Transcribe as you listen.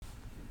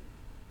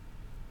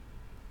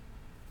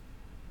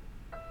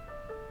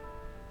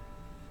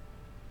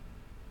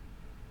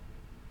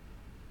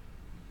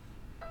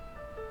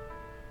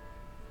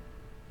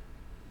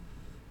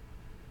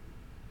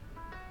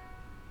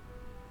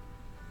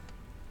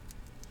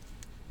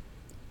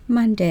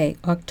Monday,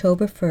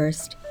 October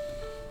 1st,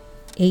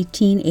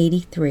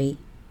 1883.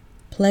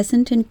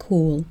 Pleasant and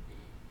cool.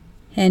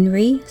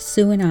 Henry,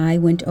 Sue, and I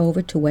went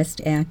over to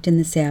West Acton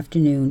this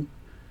afternoon.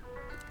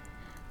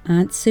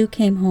 Aunt Sue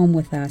came home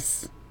with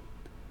us.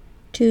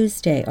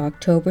 Tuesday,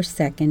 October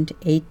 2nd,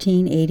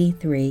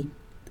 1883.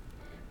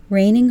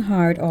 Raining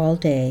hard all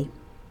day.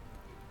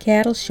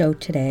 Cattle show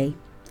today.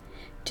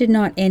 Did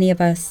not any of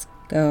us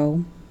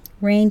go.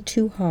 Rained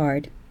too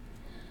hard.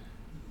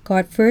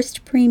 Got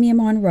first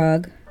premium on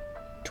rug,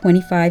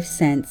 25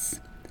 cents.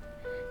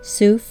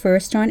 Sue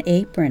first on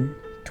apron,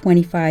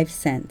 25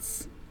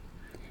 cents.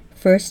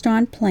 First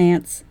on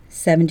plants,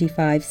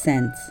 75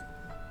 cents.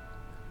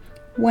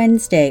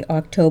 Wednesday,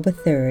 October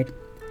 3rd.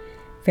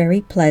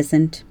 Very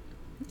pleasant.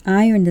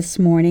 Ironed this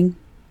morning.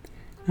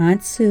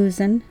 Aunt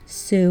Susan,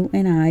 Sue,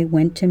 and I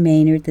went to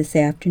Maynard this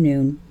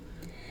afternoon.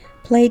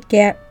 Played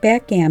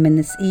backgammon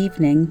this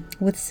evening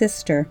with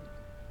sister.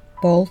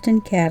 Bolton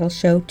Cattle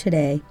Show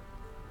today.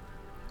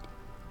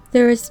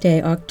 Thursday,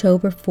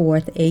 October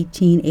 4th,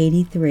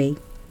 1883.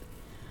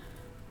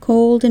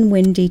 Cold and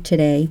windy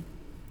today.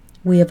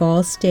 We have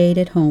all stayed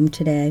at home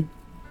today.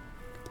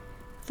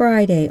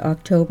 Friday,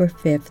 October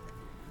 5th.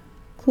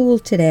 Cool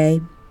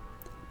today.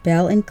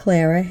 Belle and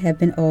Clara have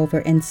been over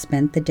and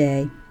spent the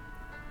day.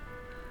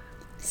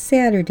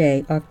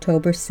 Saturday,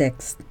 October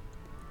 6th.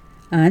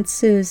 Aunt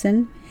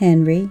Susan,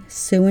 Henry,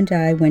 Sue, and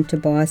I went to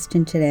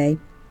Boston today.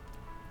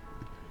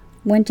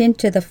 Went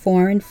into the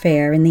foreign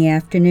fair in the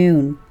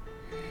afternoon.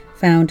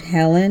 Found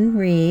Helen,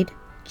 Reed,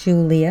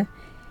 Julia,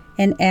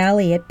 and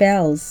Allie at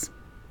Belle's.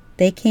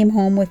 They came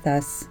home with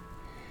us.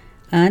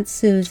 Aunt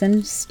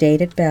Susan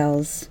stayed at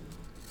Belle's.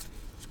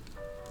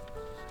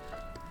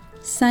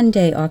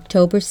 Sunday,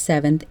 October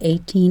 7th,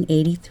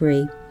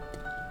 1883.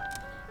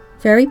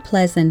 Very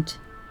pleasant.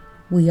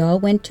 We all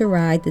went to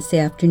ride this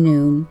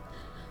afternoon.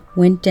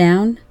 Went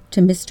down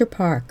to Mr.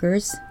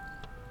 Parker's.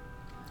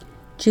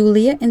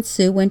 Julia and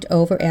Sue went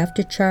over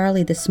after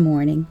Charlie this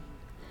morning.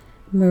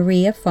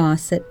 Maria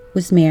Fawcett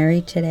was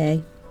married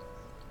today.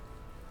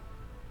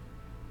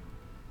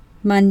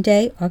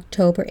 Monday,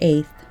 October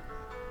 8th.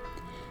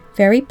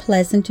 Very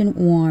pleasant and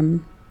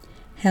warm.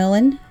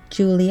 Helen,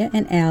 Julia,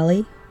 and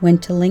Allie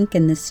went to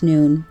Lincoln this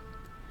noon.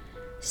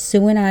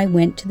 Sue and I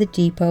went to the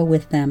depot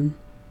with them.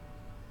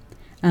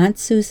 Aunt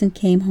Susan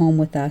came home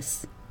with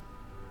us.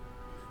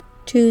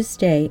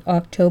 Tuesday,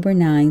 October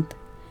 9th.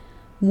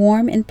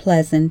 Warm and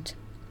pleasant.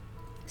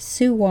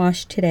 Sue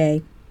washed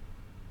today.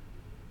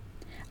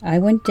 I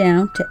went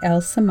down to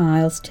Elsa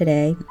Miles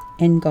today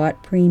and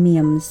got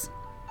premiums.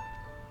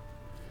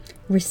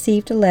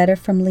 Received a letter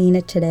from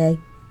Lena today.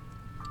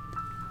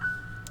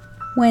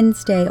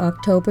 Wednesday,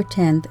 October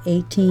 10th,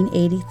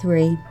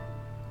 1883.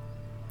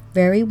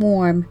 Very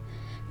warm.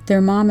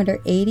 Thermometer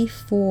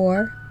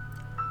 84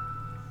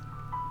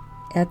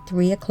 at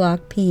 3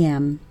 o'clock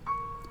p.m.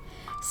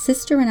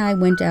 Sister and I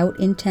went out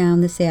in town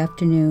this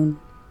afternoon.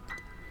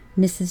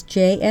 Mrs.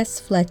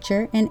 J.S.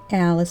 Fletcher and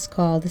Alice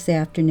called this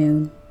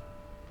afternoon.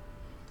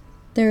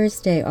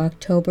 Thursday,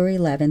 October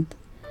 11th.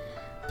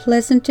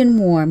 Pleasant and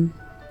warm.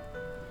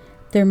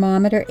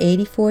 Thermometer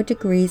 84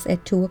 degrees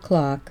at 2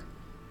 o'clock.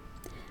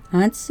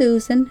 Aunt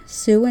Susan,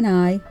 Sue, and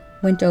I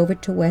went over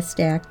to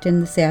West Acton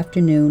this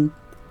afternoon.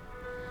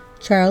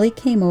 Charlie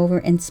came over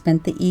and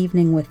spent the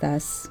evening with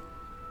us.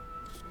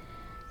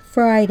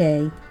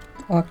 Friday,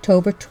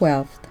 October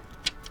 12th.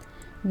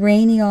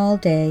 Rainy all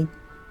day.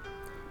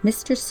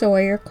 Mr.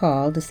 Sawyer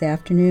called this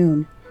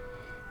afternoon.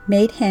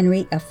 Made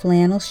Henry a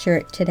flannel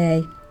shirt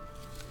today.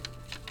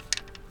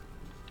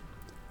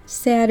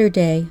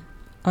 Saturday,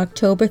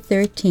 October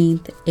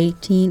 13th,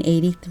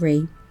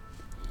 1883.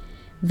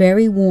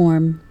 Very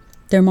warm.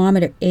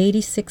 Thermometer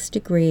 86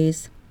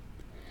 degrees.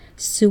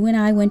 Sue and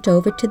I went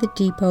over to the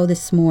depot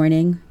this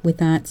morning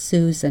with Aunt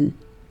Susan.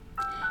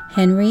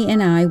 Henry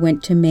and I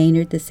went to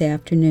Maynard this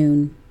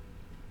afternoon.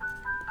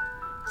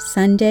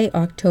 Sunday,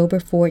 October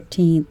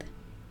 14th.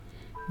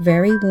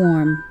 Very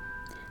warm.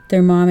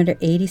 Thermometer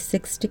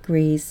 86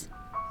 degrees.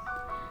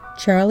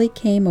 Charlie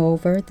came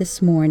over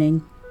this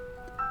morning.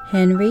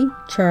 Henry,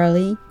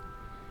 Charlie,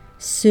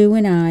 Sue,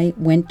 and I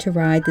went to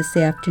ride this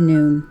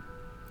afternoon.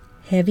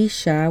 Heavy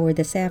shower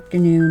this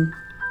afternoon.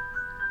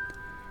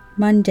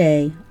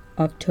 Monday,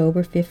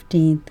 October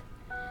 15th.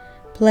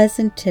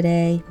 Pleasant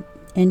today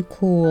and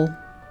cool.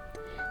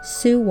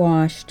 Sue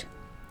washed.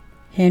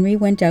 Henry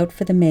went out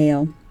for the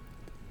mail.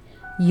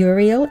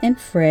 Uriel and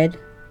Fred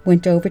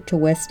went over to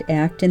West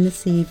Acton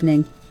this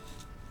evening.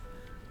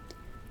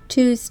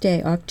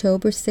 Tuesday,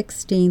 October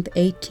 16th,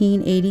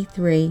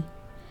 1883.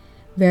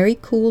 Very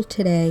cool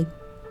today.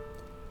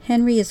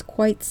 Henry is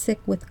quite sick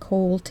with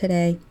cold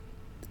today.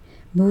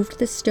 Moved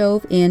the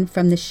stove in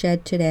from the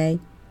shed today.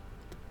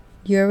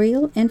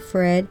 Uriel and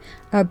Fred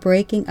are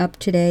breaking up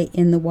today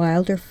in the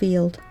Wilder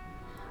field.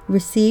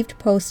 Received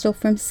postal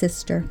from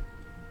sister.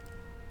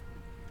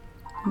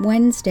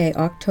 Wednesday,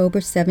 October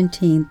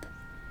 17th.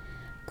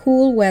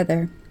 Cool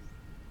weather.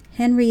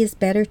 Henry is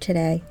better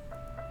today.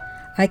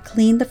 I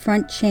cleaned the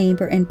front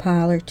chamber and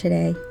parlor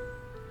today.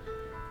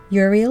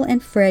 Uriel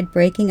and Fred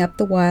breaking up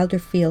the Wilder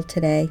field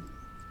today.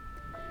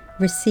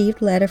 Received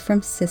letter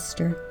from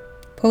sister.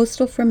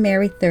 Postal from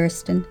Mary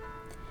Thurston.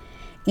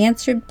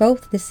 Answered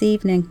both this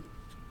evening.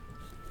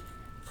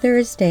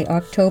 Thursday,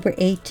 October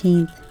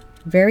 18th.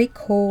 Very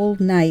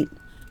cold night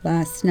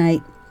last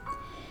night.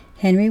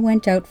 Henry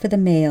went out for the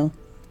mail.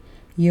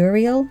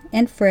 Uriel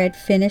and Fred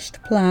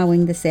finished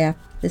plowing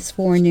this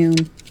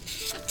forenoon.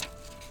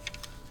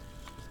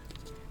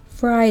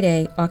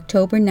 Friday,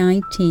 October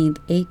 19th,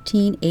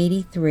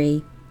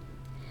 1883.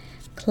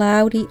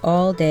 Cloudy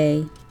all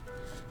day.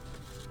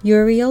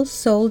 Uriel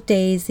sold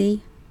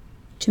Daisy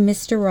to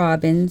Mr.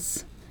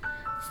 Robbins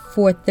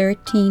for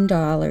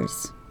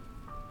 $13.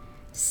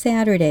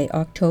 Saturday,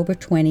 October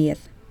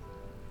 20th.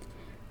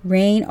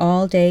 Rain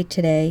all day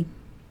today.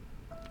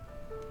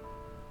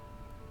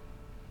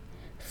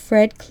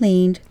 Fred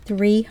cleaned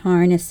 3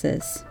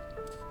 harnesses.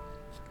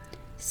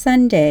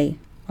 Sunday,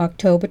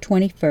 October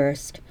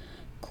 21st.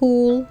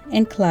 Cool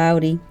and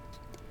cloudy.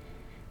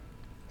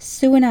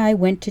 Sue and I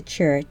went to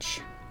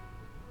church.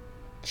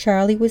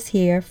 Charlie was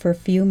here for a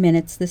few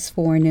minutes this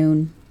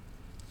forenoon.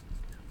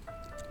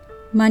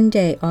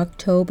 Monday,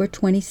 October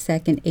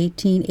 22nd,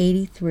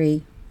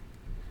 1883.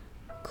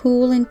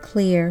 Cool and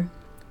clear.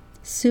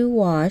 Sue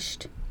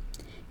washed.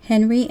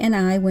 Henry and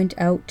I went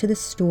out to the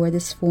store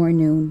this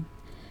forenoon.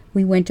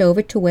 We went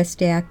over to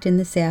West Acton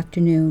this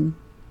afternoon.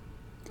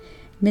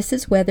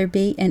 Mrs.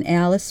 Weatherby and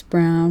Alice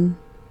Brown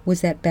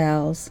was at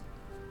Bell's.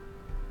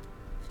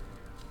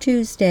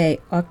 Tuesday,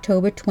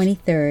 October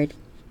 23rd.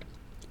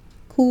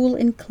 Cool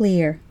and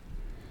clear.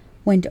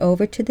 Went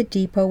over to the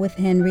depot with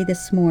Henry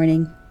this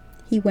morning.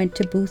 He went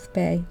to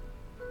Boothbay.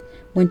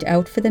 Went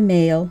out for the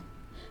mail.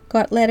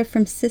 Got letter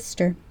from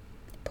sister.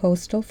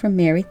 Postal from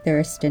Mary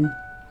Thurston.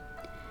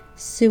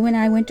 Sue and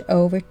I went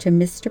over to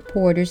Mr.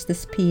 Porter's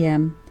this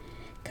p.m.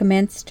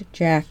 Commenced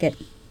jacket.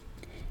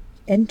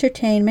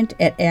 Entertainment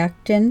at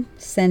Acton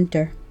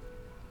Center.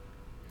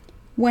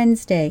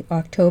 Wednesday,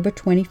 October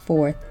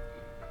 24th.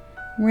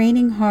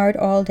 Raining hard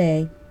all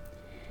day.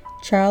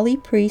 Charlie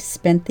Priest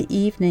spent the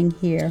evening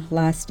here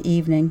last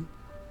evening.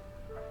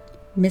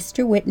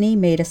 Mr. Whitney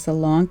made us a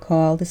long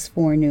call this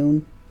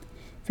forenoon.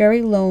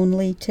 Very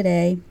lonely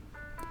today.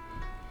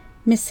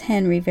 Miss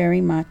Henry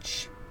very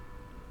much.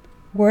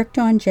 Worked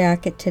on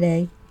jacket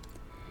today.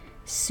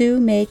 Sue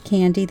made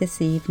candy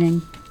this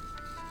evening.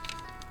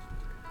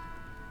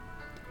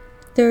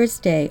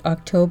 Thursday,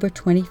 October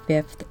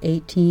 25th,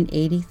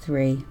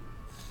 1883.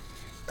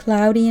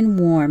 Cloudy and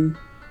warm.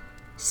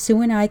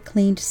 Sue and I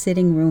cleaned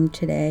sitting room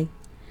today.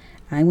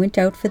 I went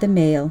out for the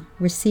mail,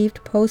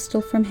 received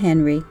postal from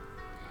Henry.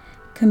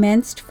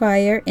 Commenced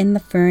fire in the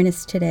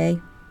furnace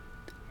today.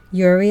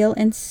 Uriel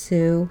and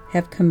Sue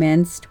have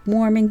commenced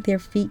warming their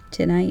feet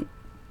tonight.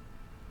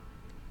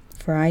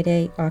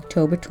 Friday,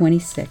 October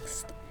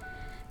 26th.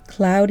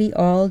 Cloudy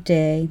all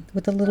day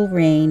with a little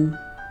rain.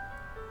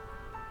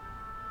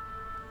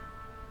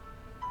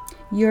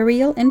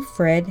 Uriel and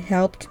Fred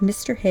helped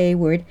Mr.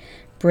 Hayward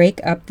break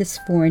up this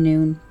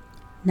forenoon.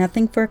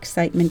 Nothing for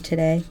excitement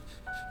today.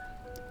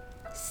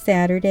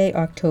 Saturday,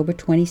 October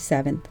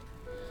 27th.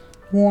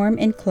 Warm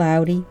and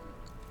cloudy.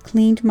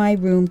 Cleaned my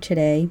room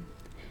today.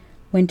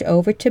 Went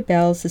over to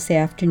Bell's this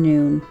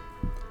afternoon.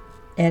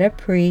 Etta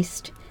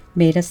Priest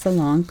made us a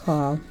long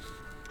call.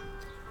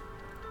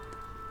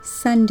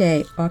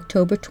 Sunday,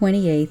 October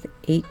 28th,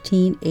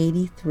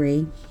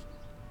 1883.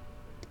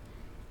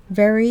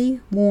 Very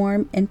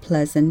warm and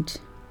pleasant.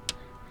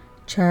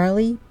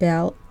 Charlie,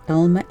 Belle,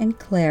 Elma, and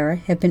Clara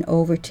have been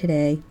over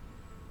today.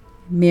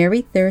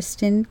 Mary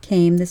Thurston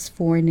came this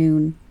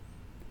forenoon.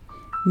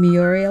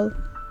 Uriel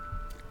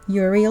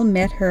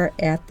met her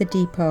at the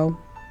depot.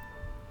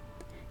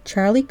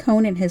 Charlie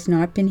Conant has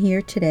not been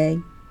here today.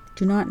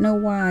 Do not know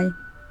why.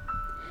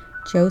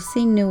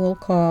 Josie Newell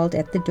called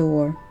at the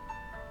door.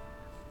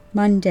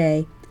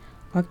 Monday,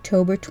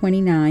 October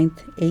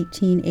 29th,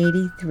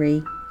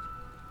 1883.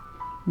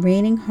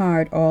 Raining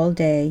hard all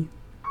day.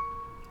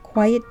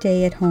 Quiet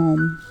day at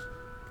home.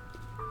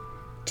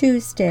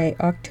 Tuesday,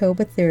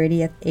 October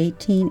 30th,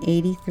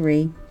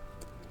 1883.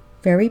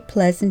 Very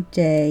pleasant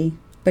day,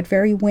 but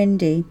very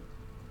windy.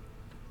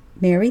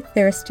 Mary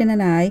Thurston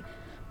and I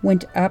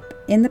went up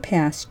in the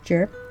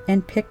pasture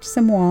and picked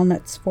some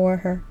walnuts for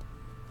her.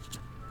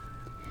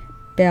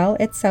 Bell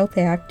at South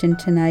Acton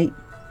tonight.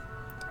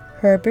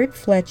 Herbert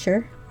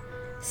Fletcher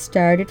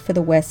started for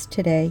the West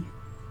today.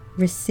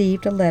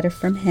 Received a letter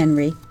from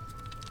Henry.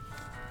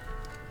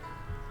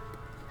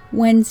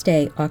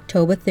 Wednesday,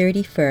 October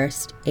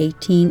 31st,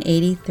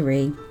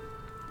 1883.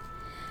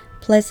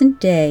 Pleasant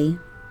day.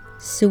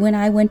 Sue and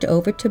I went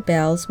over to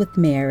Bell's with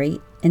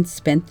Mary and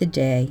spent the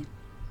day.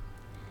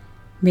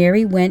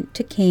 Mary went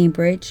to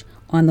Cambridge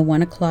on the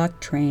 1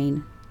 o'clock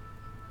train.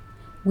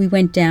 We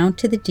went down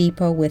to the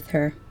depot with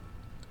her.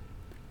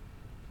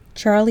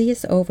 Charlie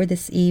is over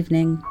this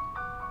evening.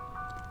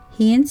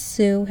 He and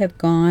Sue have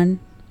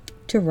gone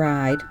to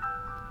ride.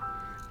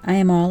 I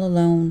am all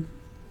alone.